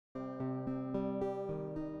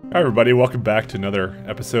Hi everybody, welcome back to another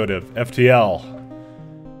episode of FTL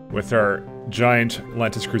with our giant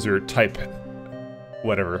Lanius cruiser type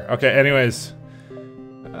whatever. Okay, anyways,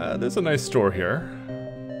 there's a nice store here.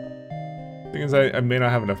 Thing is, I may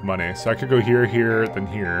not have enough money, so I could go here, here, then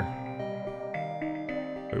here.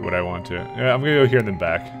 Wait, would I want to? Yeah, I'm gonna go here and then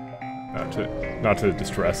back. Not to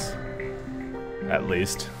distress, at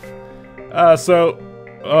least.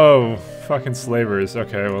 Oh, fucking slavers.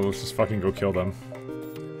 Okay, well let's just fucking go kill them.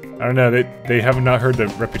 I don't know, they have not heard the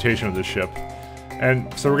reputation of this ship.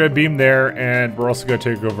 And so we're gonna beam there, and we're also gonna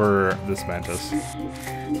take over this Mantis.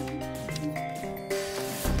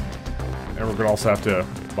 And we're gonna also have to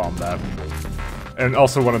bomb that. And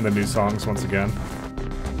also one of the new songs, once again.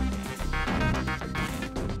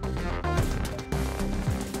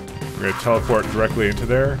 We're gonna teleport directly into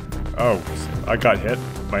there. Oh, I got hit.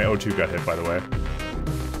 My O2 got hit, by the way.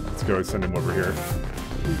 Let's go send him over here.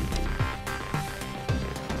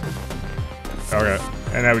 Okay,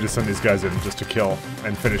 and now we just send these guys in just to kill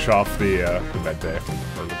and finish off the med bay,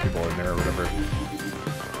 or the people in there or whatever.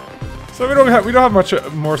 So we don't have much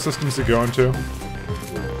more systems to go into.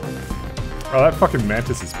 Oh, that fucking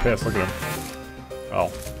Mantis is pissed. Look at him. Oh,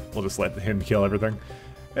 we'll just let him kill everything.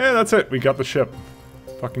 Yeah, that's it. We got the ship.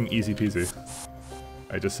 Fucking easy peasy.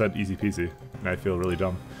 I just said easy peasy, and I feel really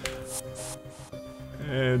dumb.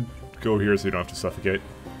 And go here so you don't have to suffocate.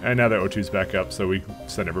 And now that O2's back up, so we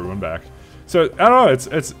send everyone back. So I don't know.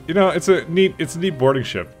 It's you know it's a neat boarding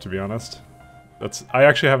ship, to be honest. I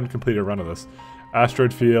actually haven't completed a run of this.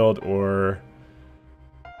 Asteroid field or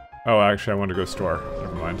oh, actually I want to go store.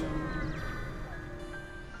 Never mind.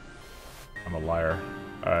 I'm a liar.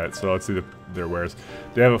 All right, so let's see their wares.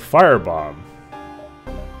 They have a firebomb.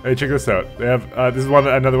 Hey, check this out. They have this is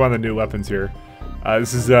another one of the new weapons here.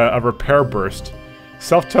 This is a repair burst.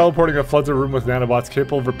 Self-teleporting that floods a room with nanobots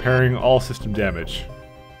capable of repairing all system damage.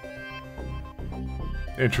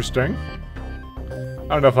 Interesting. I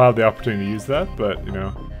don't know if I'll have the opportunity to use that, but, you know.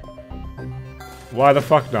 Why the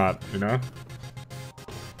fuck not, you know?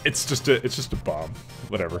 It's just a bomb.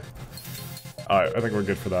 Whatever. Alright, I think we're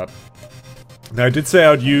good for that. Now, I did say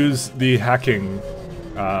I would use the hacking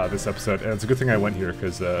this episode, and it's a good thing I went here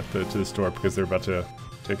because to the store because they're about to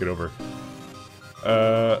take it over.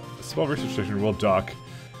 Small research station will dock.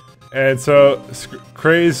 And so,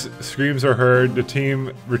 Kray's screams are heard. The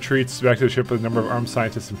team retreats back to the ship with a number of armed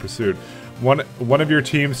scientists in pursuit. One of your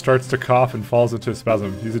team starts to cough and falls into a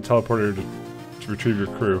spasm. Use a teleporter to retrieve your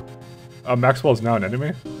crew. Maxwell is now an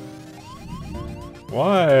enemy?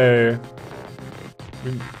 Why? I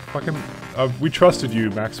mean, fucking... we trusted you,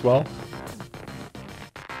 Maxwell.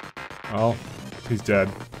 Well, he's dead.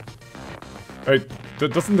 Wait,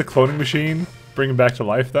 doesn't the cloning machine bring him back to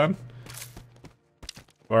life then?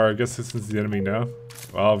 Or I guess this is the enemy now.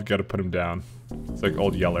 Well, we've got to put him down. It's like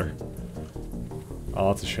old Yeller. Oh,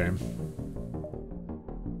 that's a shame.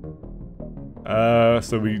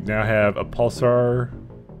 So we now have a pulsar.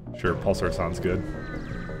 Sure, pulsar sounds good.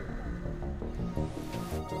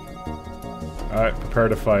 Alright, prepare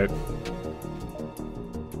to fight.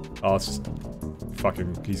 Oh, it's just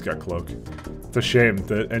fucking, he's got cloak. It's a shame.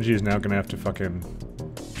 The NG is now gonna have to fucking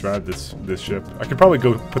drive this ship. I could probably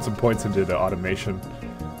go put some points into the automation.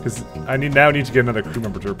 Because I now need to get another crew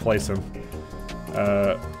member to replace him.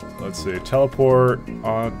 Let's see. Teleport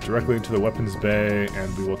on directly into the weapons bay,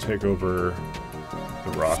 and we will take over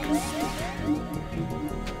the rock.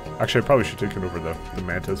 Actually, I probably should take it over the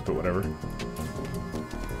Mantis, but whatever.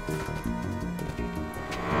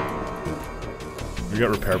 We got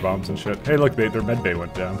repair bombs and shit. Hey, look, their med bay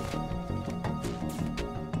went down.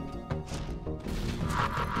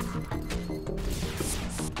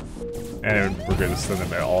 And we're gonna send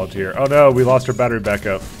them all out here. Oh no, we lost our battery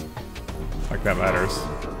backup. Like that matters.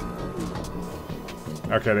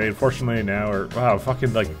 Okay, they unfortunately now are... Wow,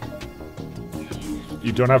 fucking like...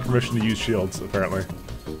 You don't have permission to use shields, apparently.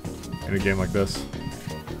 In a game like this.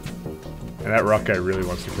 And that rock guy really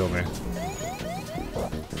wants to kill me.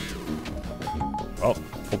 Well,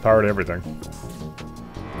 full power to everything.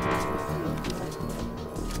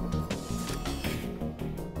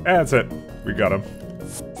 And that's it. We got him.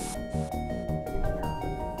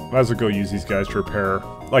 Might as well go use these guys to repair.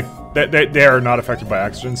 Like, they are not affected by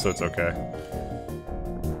oxygen, so it's okay.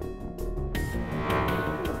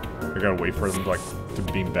 I gotta wait for them to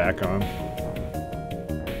beam back on.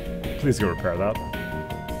 Please go repair that.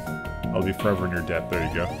 I'll be forever in your debt. There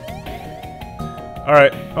you go.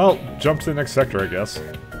 Alright, well, jump to the next sector, I guess.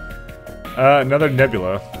 Another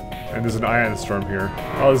nebula. And there's an ion storm here.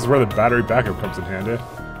 Oh, this is where the battery backup comes in handy.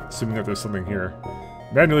 Assuming that there's something here.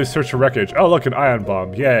 Manually search for wreckage. Oh, look, an ion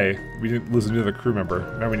bomb. Yay. We didn't lose another crew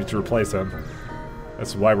member. Now we need to replace him.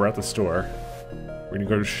 That's why we're at the store. We're gonna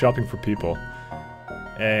go shopping for people.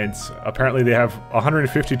 And apparently they have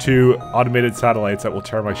 152 automated satellites that will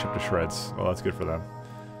tear my ship to shreds. Well, that's good for them.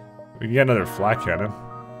 We can get another flak cannon.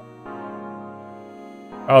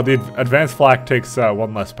 Oh, the advanced flak takes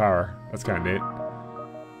one less power. That's kind of neat.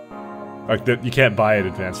 Like, you can't buy an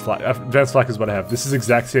advanced flak. Advanced flak is what I have. This is the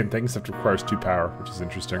exact same thing, except it requires 2 power, which is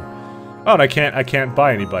interesting. Oh, and I can't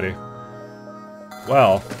buy anybody.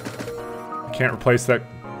 Well, I can't replace that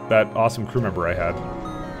awesome crew member I had.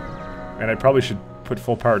 And I probably should put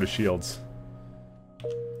full power to shields.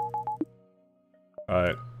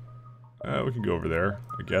 Alright. We can go over there,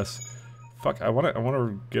 I guess. Fuck, I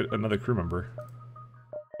wanna get another crew member.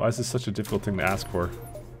 Why is this such a difficult thing to ask for?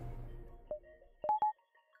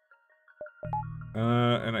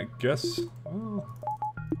 And I guess... well,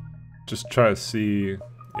 just try to see...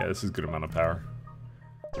 yeah, this is a good amount of power.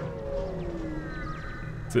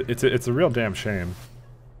 It's a real damn shame.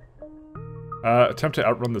 Attempt to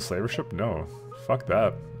outrun the slaver ship? No. Fuck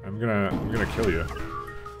that. I'm gonna kill you.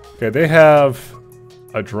 Okay, they have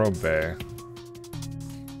a drone bay.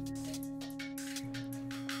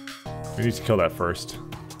 We need to kill that first,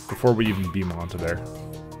 before we even beam onto there.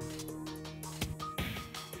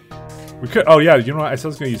 We could. Oh yeah, you know what? I said I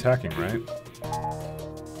was gonna use hacking, right?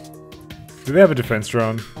 Do they have a defense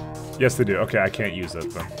drone? Yes, they do. Okay, I can't use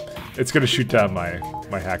it though. It's gonna shoot down my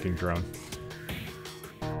hacking drone.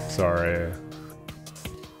 Sorry.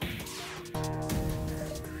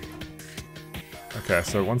 Okay,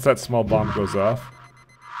 so once that small bomb goes off.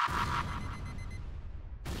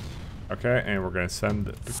 Okay, and we're gonna send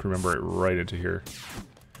the crew member right into here.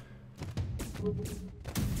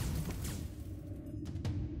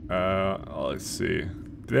 Let's see.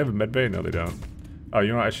 Do they have a med bay? No, they don't. Oh, you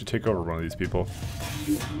know what? I should take over one of these people.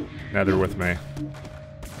 Now they're with me.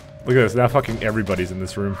 Look at this. Now fucking everybody's in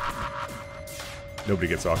this room. Nobody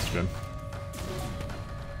gets oxygen.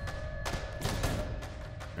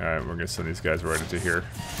 Alright, we're gonna send these guys right into here.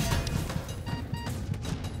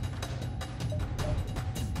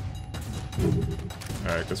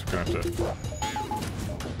 Alright, guess we're gonna have to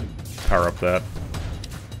power up that.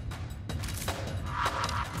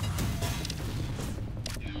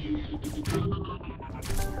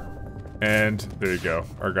 And there you go.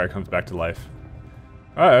 Our guy comes back to life.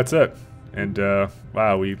 Alright, that's it. And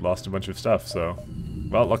wow, we lost a bunch of stuff, so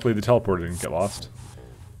well, luckily the teleporter didn't get lost.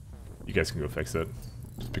 You guys can go fix it.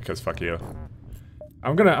 Just because fuck you.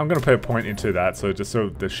 I'm gonna put a point into that, so just so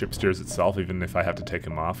the ship steers itself, even if I have to take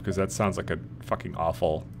him off, because that sounds like a fucking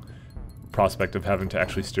awful prospect of having to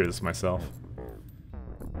actually steer this myself.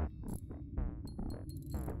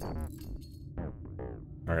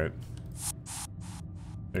 Alright.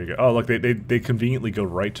 There you go. Oh look, they conveniently go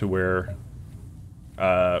right to where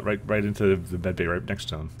right into the med bay right next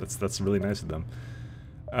to them. That's really nice of them.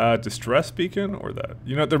 Distress beacon or that?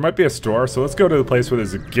 You know, there might be a store, so let's go to the place where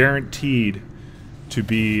there's a guaranteed to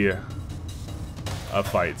be a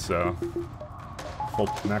fight. So full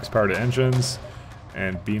max power to engines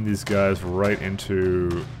and beam these guys right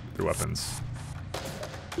into their weapons.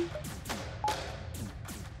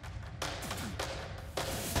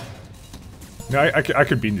 No, I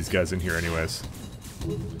could beam these guys in here anyways.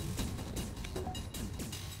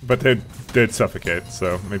 But they'd suffocate,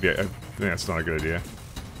 so maybe I think that's not a good idea.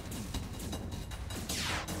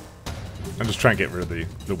 I'm just trying to get rid of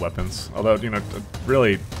the weapons. Although, you know,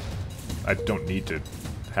 really, I don't need to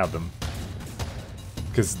have them.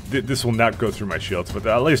 Because this will not go through my shields, but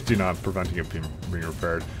at least, you know, I'm preventing it being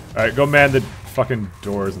repaired. Alright, go man the fucking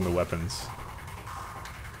doors and the weapons.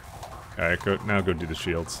 Alright, now go do the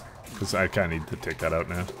shields. Because I kind of need to take that out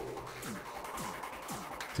now.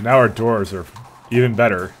 So now our doors are even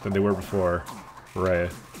better than they were before.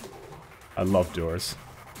 Right. I love doors.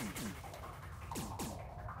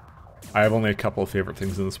 I have only a couple of favorite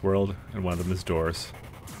things in this world, and one of them is doors.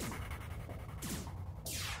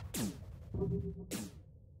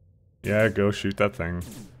 Yeah, go shoot that thing.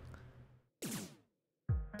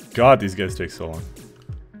 God, these guys take so long.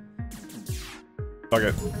 Fuck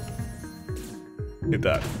it. Hit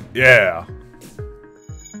that. Yeah!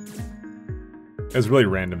 There's really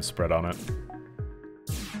random spread on it.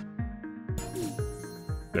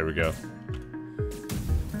 There we go.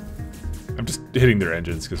 I'm just hitting their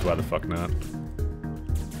engines, because why the fuck not?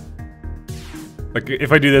 Like,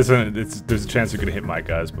 if I do this, there's a chance you're gonna hit my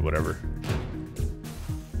guys, but whatever.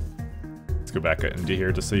 Let's go back into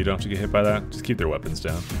here, just so you don't have to get hit by that. Just keep their weapons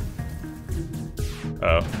down.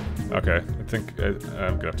 Oh, okay. I think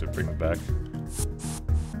I'm gonna have to bring them back.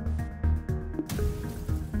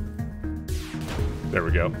 There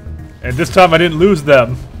we go. And this time I didn't lose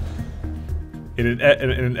them. in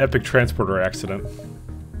an epic transporter accident.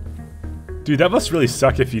 Dude, that must really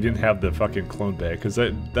suck if you didn't have the fucking clone bay, because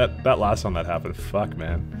that last time that happened, fuck,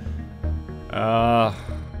 man.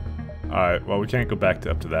 Alright, well, we can't go back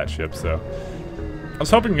up to that ship, so... I was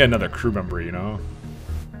hoping to get another crew member, you know?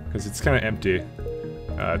 Because it's kind of empty.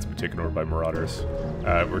 It's been taken over by marauders.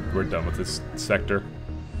 We're done with this sector.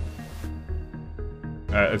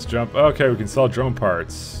 Let's jump. Okay, we can sell drone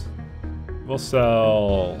parts. We'll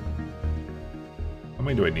sell... How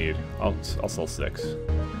many do I need? I'll sell 6.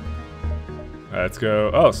 Let's go.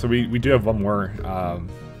 Oh, so we do have one more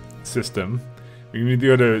system. We need to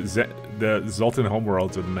go to the Zoltan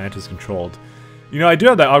homeworlds where the Mantis controlled. You know, I do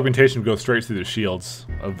have that augmentation go straight through the shields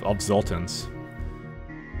of Zoltans.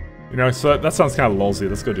 You know, so that sounds kind of lulzy.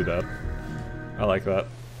 Let's go do that. I like that.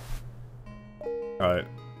 Alright.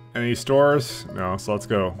 Any stores? No, so let's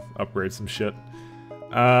go upgrade some shit.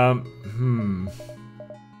 Let's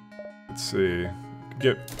see.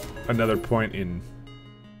 Get another point in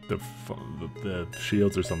the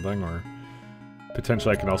shields or something, or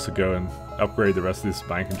potentially I can also go and upgrade the rest of this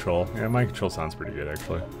mind control. Yeah, mind control sounds pretty good,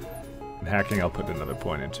 actually. And hacking I'll put another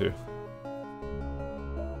point into.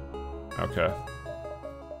 Okay.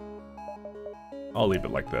 I'll leave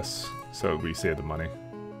it like this, so we save the money.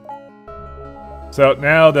 So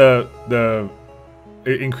now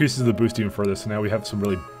it increases the boost even further, so now we have some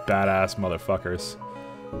really badass motherfuckers.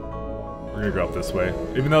 We're gonna go up this way.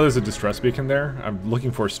 Even though there's a distress beacon there, I'm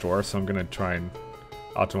looking for a store, so I'm gonna try and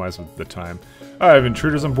optimize with the time. I have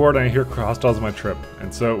intruders on board and I hear hostiles on my trip.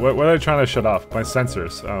 And so, what are they trying to shut off? My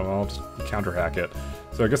sensors. Oh, well, I'll just counter hack it.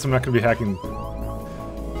 So I guess I'm not gonna be hacking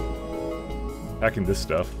this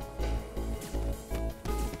stuff.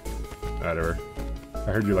 Whatever.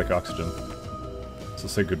 I heard you like oxygen. So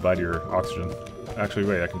say goodbye to your oxygen. Actually,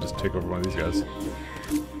 wait, I can just take over one of these guys.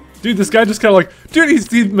 Dude, this guy just kind of like... Dude,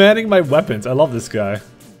 he's manning my weapons. I love this guy.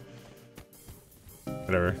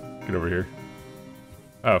 Whatever. Get over here.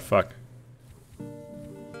 Oh, fuck.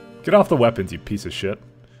 Get off the weapons, you piece of shit.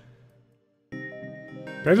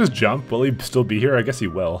 Can I just jump? Will he still be here? I guess he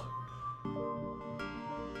will.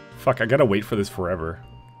 Fuck, I gotta wait for this forever.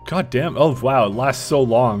 God damn. Oh, wow, it lasts so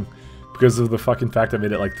long. Because of the fucking fact I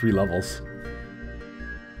made it like 3 levels.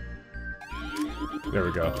 There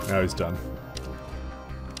we go. Now he's done.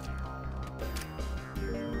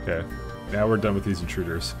 Okay. Now we're done with these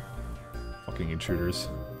intruders. Fucking intruders.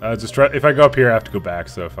 Just try. If I go up here, I have to go back,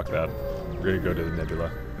 so fuck that. We're gonna go to the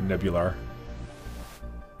nebula. The nebular.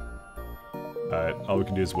 Alright, all we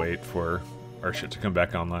can do is wait for our shit to come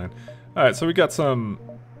back online. Alright, so we got some...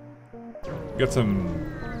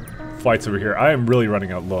 flights over here. I am really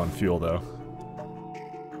running out low on fuel, though.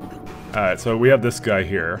 Alright, so we have this guy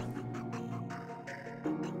here.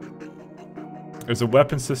 There's a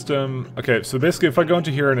weapon system. Okay, so basically if I go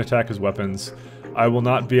into here and attack his weapons, I will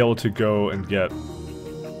not be able to go and get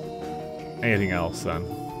anything else then.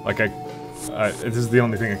 Like this is the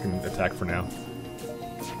only thing I can attack for now.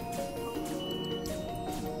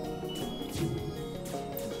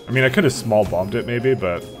 I mean, I could have small bombed it maybe,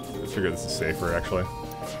 but I figure this is safer actually.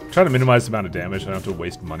 I'm trying to minimize the amount of damage. I don't have to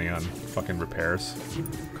waste money on fucking repairs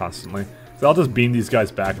constantly. So I'll just beam these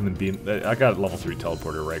guys back and then beam... I got a level 3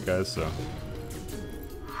 teleporter, right guys? So...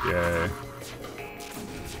 Yay.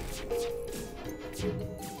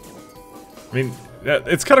 I mean,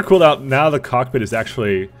 it's kind of cool that now the cockpit is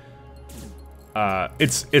actually...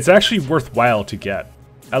 it's actually worthwhile to get.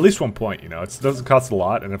 At least 1 point, you know. It doesn't cost a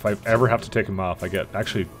lot, and if I ever have to take them off, I get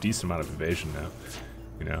actually a decent amount of evasion now.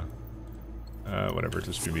 You know. Whatever,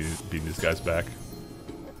 just beam these guys back.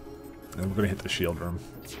 And we're gonna hit the shield room.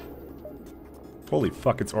 Holy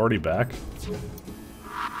fuck, it's already back?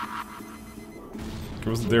 It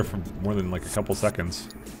wasn't there for more than like a couple seconds.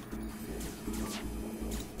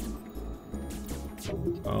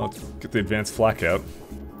 Oh, let's get the advanced flak out.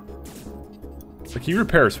 Like, he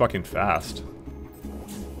repairs fucking fast.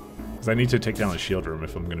 Because I need to take down the shield room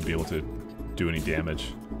if I'm going to be able to do any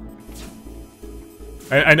damage.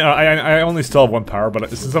 I know, I only still have 1 power, but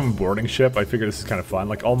since I'm a boarding ship, I figure this is kind of fun.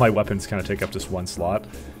 Like, all my weapons kind of take up just 1 slot.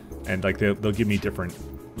 And, like, they'll give me different,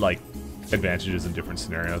 like, advantages in different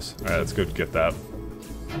scenarios. Alright, let's go get that.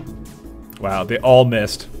 Wow, they all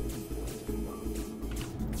missed.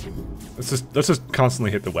 Let's just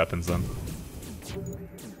constantly hit the weapons then.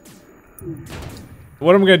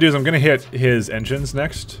 What I'm gonna do is I'm gonna hit his engines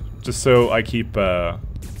next, just so I keep.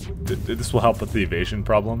 This will help with the evasion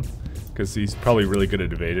problem, because he's probably really good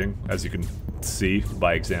at evading, as you can see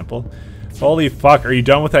by example. Holy fuck! Are you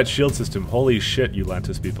done with that shield system? Holy shit, you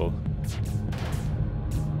Lantis people.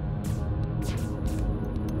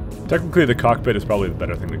 Technically, the cockpit is probably the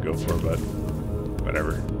better thing to go for, but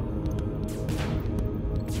whatever.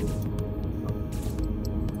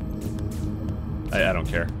 I don't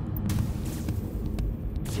care.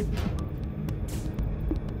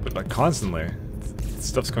 But like constantly,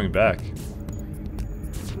 stuff's coming back.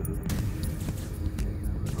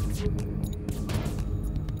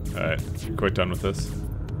 Alright, quite done with this.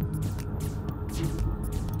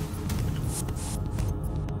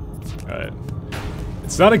 Alright.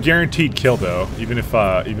 It's not a guaranteed kill though, even if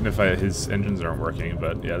his engines aren't working.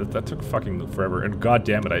 But yeah, that took fucking forever. And god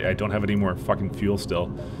damn it, I don't have any more fucking fuel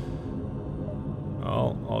still.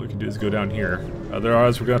 Well, all we can do is go down here.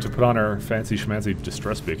 Otherwise, we're going to have to put on our fancy schmancy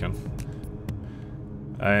distress beacon.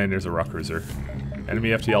 And there's a rock cruiser. Enemy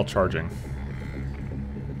FTL charging.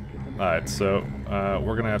 Alright, so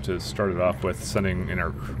we're gonna have to start it off with sending in our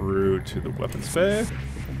crew to the weapons bay.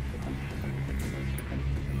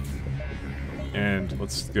 And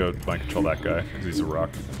let's go mind control that guy, because he's a rock.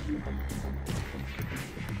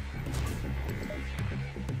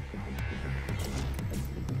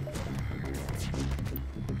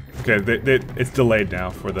 Okay, it's delayed now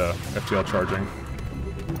for the FTL charging.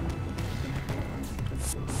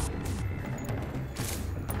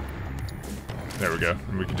 There we go,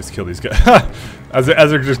 and we can just kill these guys. as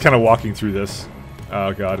they're just kind of walking through this.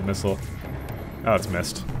 Oh god, a missile. Oh, it's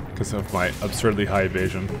missed, because of my absurdly high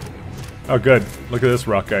evasion. Oh good, look at this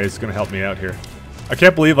rock guy, he's gonna help me out here. I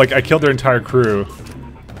can't believe, like, I killed their entire crew,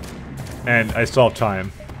 and I still have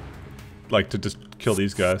time, like, to just kill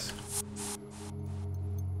these guys.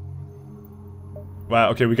 Wow,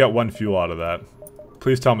 okay, we got 1 fuel out of that.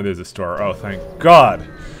 Please tell me there's a store. Oh, thank God!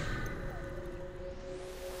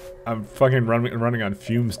 I'm fucking running on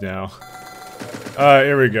fumes now.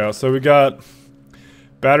 Here we go. So we got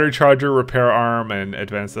battery charger, repair arm, and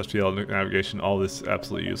advanced FTL navigation. All this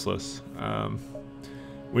absolutely useless.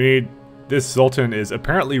 We need... This Zoltan is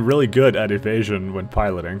apparently really good at evasion when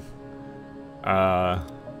piloting.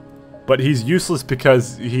 But he's useless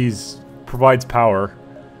because he's provides power.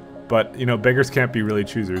 But, you know, beggars can't be really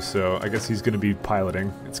choosers, so I guess he's going to be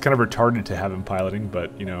piloting. It's kind of retarded to have him piloting,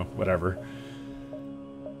 but, you know, whatever.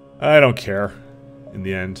 I don't care, in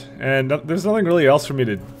the end. And there's nothing really else for me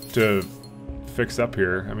to fix up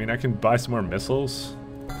here. I mean, I can buy some more missiles.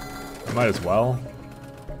 I might as well.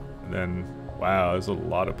 And then, wow, there's a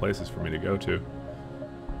lot of places for me to go to.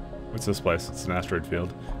 What's this place? It's an asteroid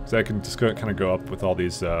field. So I can just kind of go up with all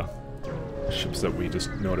these ships that we just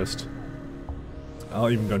noticed. I'll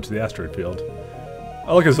even go into the asteroid field.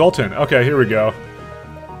 Oh, look, a Zoltan. Okay, here we go.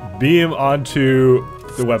 Beam onto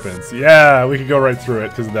the weapons. Yeah, we could go right through it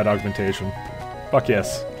because of that augmentation. Fuck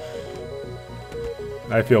yes.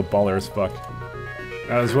 I feel baller as fuck.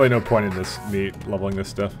 There's really no point in this, me leveling this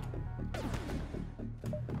stuff.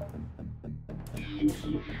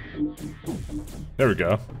 There we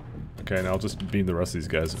go. Okay, now I'll just beam the rest of these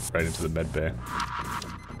guys right into the med bay.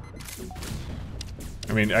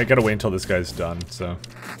 I mean, I gotta wait until this guy's done, so...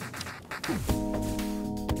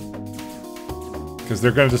 Because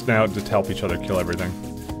they're gonna just now just help each other kill everything.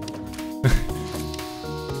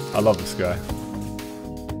 I love this guy.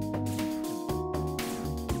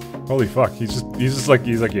 Holy fuck, he's like,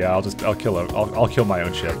 yeah, I'll kill him. I'll kill my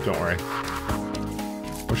own ship, don't worry.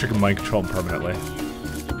 Wish I could mind control him permanently.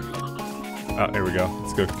 Oh, here we go.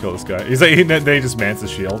 Let's go kill this guy. He's like, then he just mans the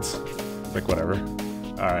shields. Like, whatever.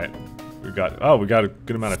 Alright. We got a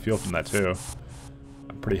good amount of fuel from that too.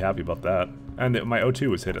 I'm pretty happy about that. And my O2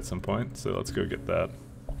 was hit at some point, so let's go get that.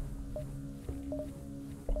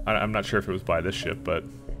 I'm not sure if it was by this ship, but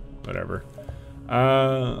whatever.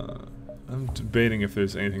 I'm debating if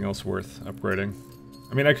there's anything else worth upgrading.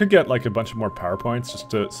 I mean, I could get like a bunch of more power points just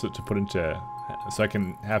to put into, so I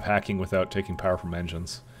can have hacking without taking power from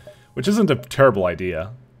engines, which isn't a terrible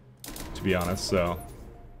idea, to be honest. So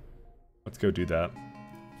let's go do that.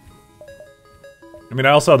 I mean,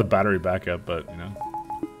 I also have the battery backup, but, you know,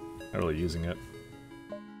 not really using it.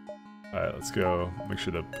 Alright, let's go make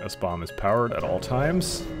sure the S-bomb is powered at all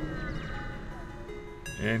times.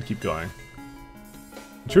 And keep going.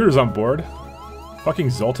 Intruders on board. Fucking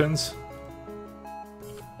Zoltans.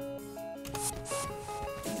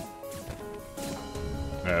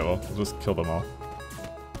 Alright, well, we'll just kill them all.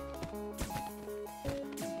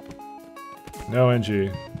 No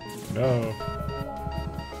NG. No.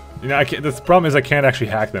 You know, the problem is I can't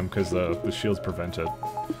actually hack them because the shields prevent it.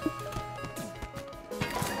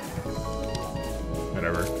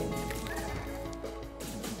 Whatever.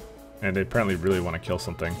 And they apparently really want to kill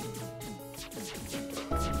something.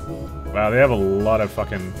 Wow, they have a lot of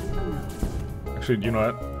fucking... Actually, you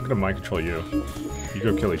know what? I'm gonna mind control you. You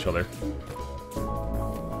go kill each other.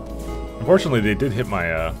 Unfortunately, they did hit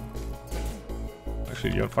my,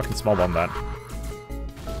 Actually, you fucking small bomb that.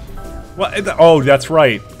 What? Oh, that's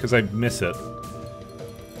right, because I miss it.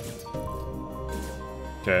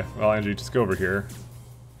 Okay, well, Angie, just go over here.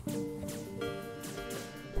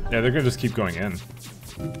 Yeah, they're gonna just keep going in.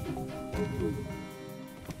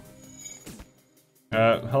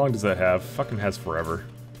 How long does that have? Fucking has forever.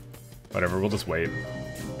 Whatever, we'll just wait.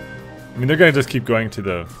 I mean, they're gonna just keep going to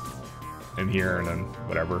the... in here, and then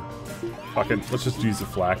whatever. Fuck it, let's just use the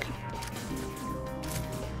flak.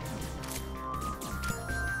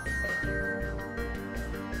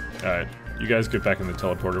 Alright, you guys get back in the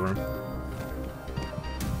teleporter room.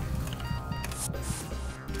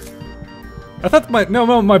 I thought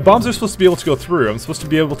my bombs are supposed to be able to go through. I'm supposed to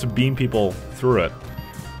be able to beam people through it.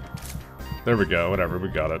 There we go, whatever, we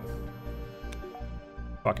got it.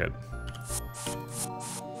 Fuck it.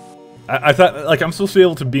 I thought, like, I'm supposed to be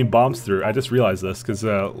able to beam bombs through. I just realized this, because,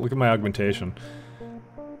 look at my augmentation.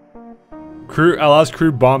 Crew allows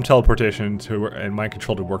crew bomb teleportation to and mind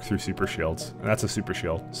control to work through super shields. And that's a super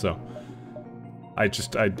shield, so...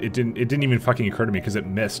 it didn't even fucking occur to me, because it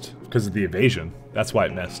missed. Because of the evasion. That's why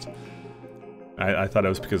it missed. I thought it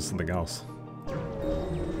was because of something else.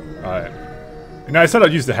 Alright. You know, I said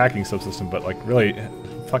I'd use the hacking subsystem, but, like, really,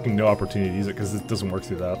 fucking no opportunity to use it, because it doesn't work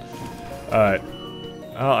through that. Alright.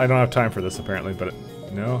 I don't have time for this, apparently, but...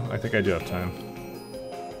 no, I think I do have time.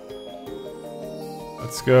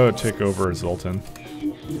 Let's go take over Zoltan.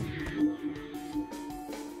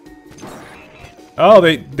 Oh,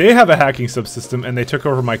 they have a hacking subsystem, and they took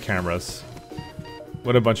over my cameras.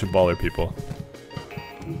 What a bunch of baller people.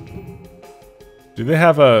 Do they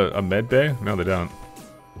have a med bay? No, they don't.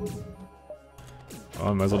 Well,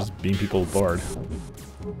 I might as well just beam people aboard.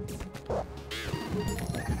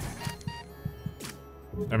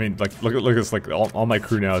 I mean, like, look at this. Like, all my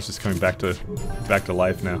crew now is just coming back to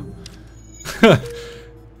life now.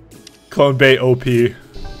 Clone bay OP.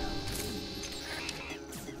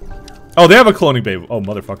 Oh, they have a cloning bay. Oh,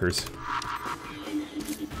 motherfuckers.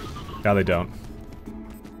 Now they don't.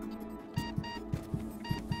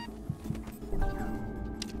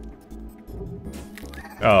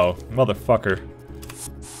 Oh, motherfucker.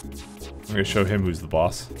 I'm gonna show him who's the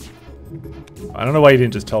boss. I don't know why he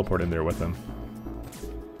didn't just teleport in there with him.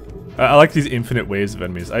 I like these infinite waves of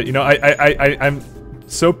enemies. I'm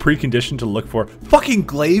so preconditioned to look for fucking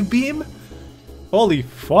glaive beam. Holy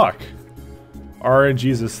fuck!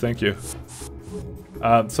 RNGesus, thank you.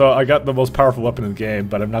 So I got the most powerful weapon in the game,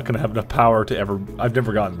 but I'm not gonna have enough power to ever. I've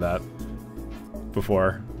never gotten that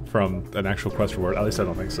before from an actual quest reward. At least I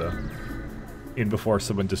don't think so. In before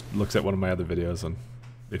someone just looks at one of my other videos and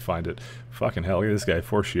they find it. Fucking hell! Look at this guy.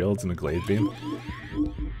 4 shields and a glaive beam.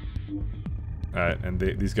 Alright, and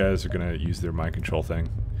these guys are gonna use their mind control thing.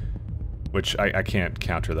 Which, I can't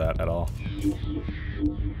counter that at all.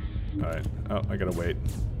 Alright, oh, I gotta wait.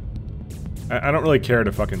 I don't really care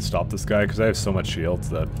to fucking stop this guy, because I have so much shields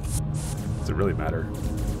that... does it really matter?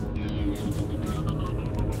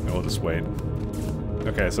 And we'll just wait.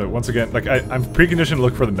 Okay, so once again, like, I'm preconditioned to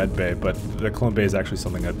look for the med bay, but the clone bay is actually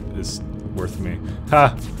something that is worth me.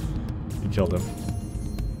 Ha! You killed him.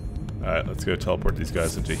 Alright, let's go teleport these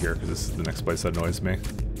guys into here, because this is the next place that annoys me.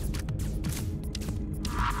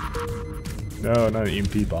 No, not an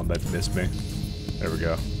EMP bomb, that missed me. There we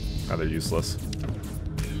go. Now they're useless.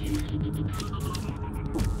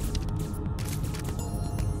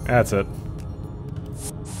 That's it.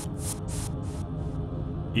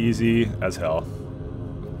 Easy as hell.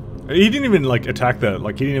 He didn't even, like, attack the,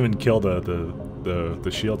 like, he didn't even kill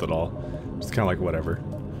the shield at all. Just kind of like, whatever.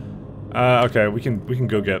 Okay, we can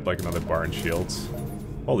go get, like, another bar and shields.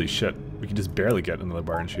 Holy shit, we can just barely get another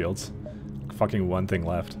bar and shields. Fucking one thing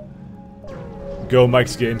left. Go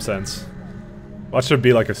Mike's Game Sense. Watch there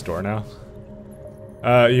be, like, a store now.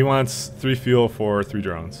 He wants 3 fuel for 3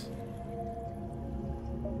 drones.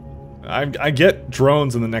 I get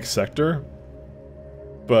drones in the next sector,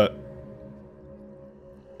 but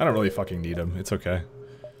I don't really fucking need them. It's okay.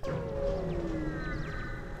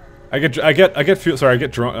 I get fuel. Sorry, I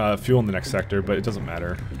get fuel in the next sector, but it doesn't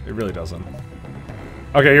matter. It really doesn't.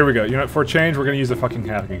 Okay, here we go. You know what? For a change, we're gonna use a fucking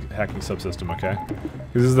hacking subsystem. Okay,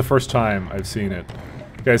 because this is the first time I've seen it.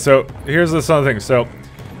 Okay, so here's this other thing. So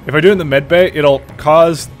if I do it in the med bay, it'll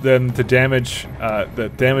cause them to damage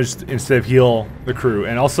instead of heal the crew,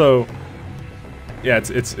 and also, yeah,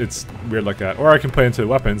 it's weird like that. Or I can play into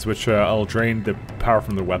weapons, which I'll drain the power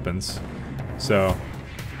from the weapons. So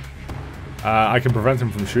I can prevent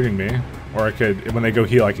them from shooting me, or I could, when they go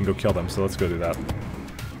heal, I can go kill them. So let's go do that.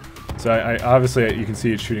 So I obviously you can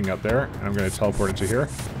see it shooting out there, and I'm going to teleport into here.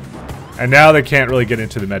 And now they can't really get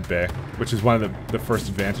into the med bay, which is one of the first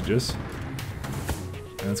advantages.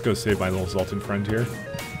 And let's go save my little Zoltan friend here.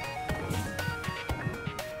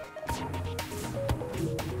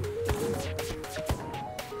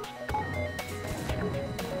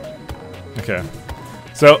 Okay.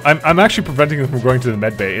 So I'm actually preventing them from going to the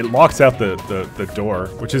med bay. It locks out the door,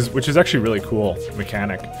 which is actually really cool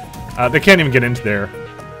mechanic. They can't even get into there,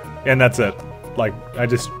 and that's it. Like I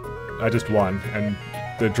just won, and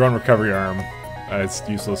the drone recovery arm is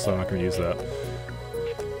useless, so I'm not going to use that.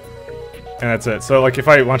 And that's it. So like if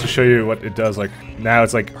I want to show you what it does, like now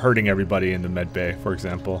it's like hurting everybody in the med bay, for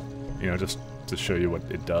example. You know, just to show you what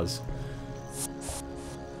it does.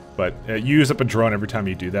 But you use up a drone every time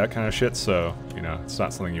you do that kind of shit, so, you know, it's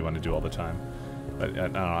not something you want to do all the time. But, I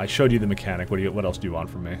don't know, I showed you the mechanic. What else do you want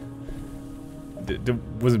from me? It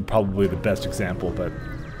wasn't probably the best example, but...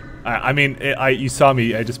 I mean, you saw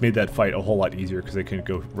me, I just made that fight a whole lot easier because they couldn't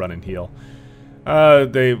go run and heal.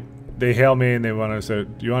 They hail me and they want to say,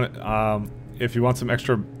 do you want it, if you want some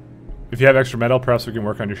extra... If you have extra metal, perhaps we can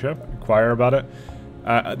work on your ship. Inquire about it.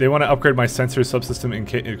 They want to upgrade my sensor subsystem in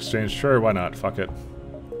exchange. Sure, why not? Fuck it.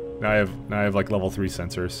 Now I have like level 3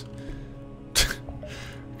 sensors.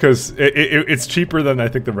 Because it's cheaper than I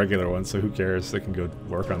think the regular one, so who cares? They can go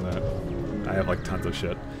work on that. I have like tons of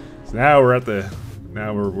shit. So now we're at the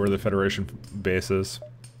where the Federation base is.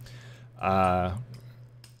 My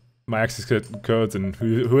access codes and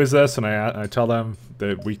who is this? And I tell them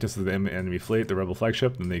the weakness of the enemy fleet, the rebel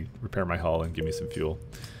flagship, and they repair my hull and give me some fuel,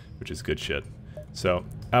 which is good shit. So,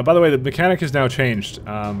 by the way, the mechanic has now changed.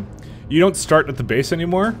 You don't start at the base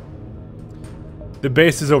anymore. The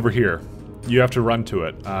base is over here. You have to run to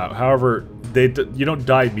it. However, you don't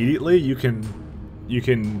die immediately. You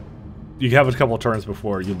have a couple of turns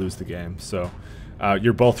before you lose the game. So,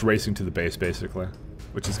 you're both racing to the base basically,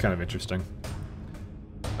 which is kind of interesting.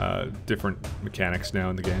 Different mechanics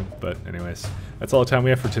now in the game, but anyways, that's all the time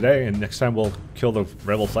we have for today. And next time we'll kill the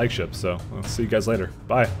rebel flagship. So, I'll see you guys later.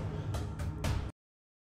 Bye.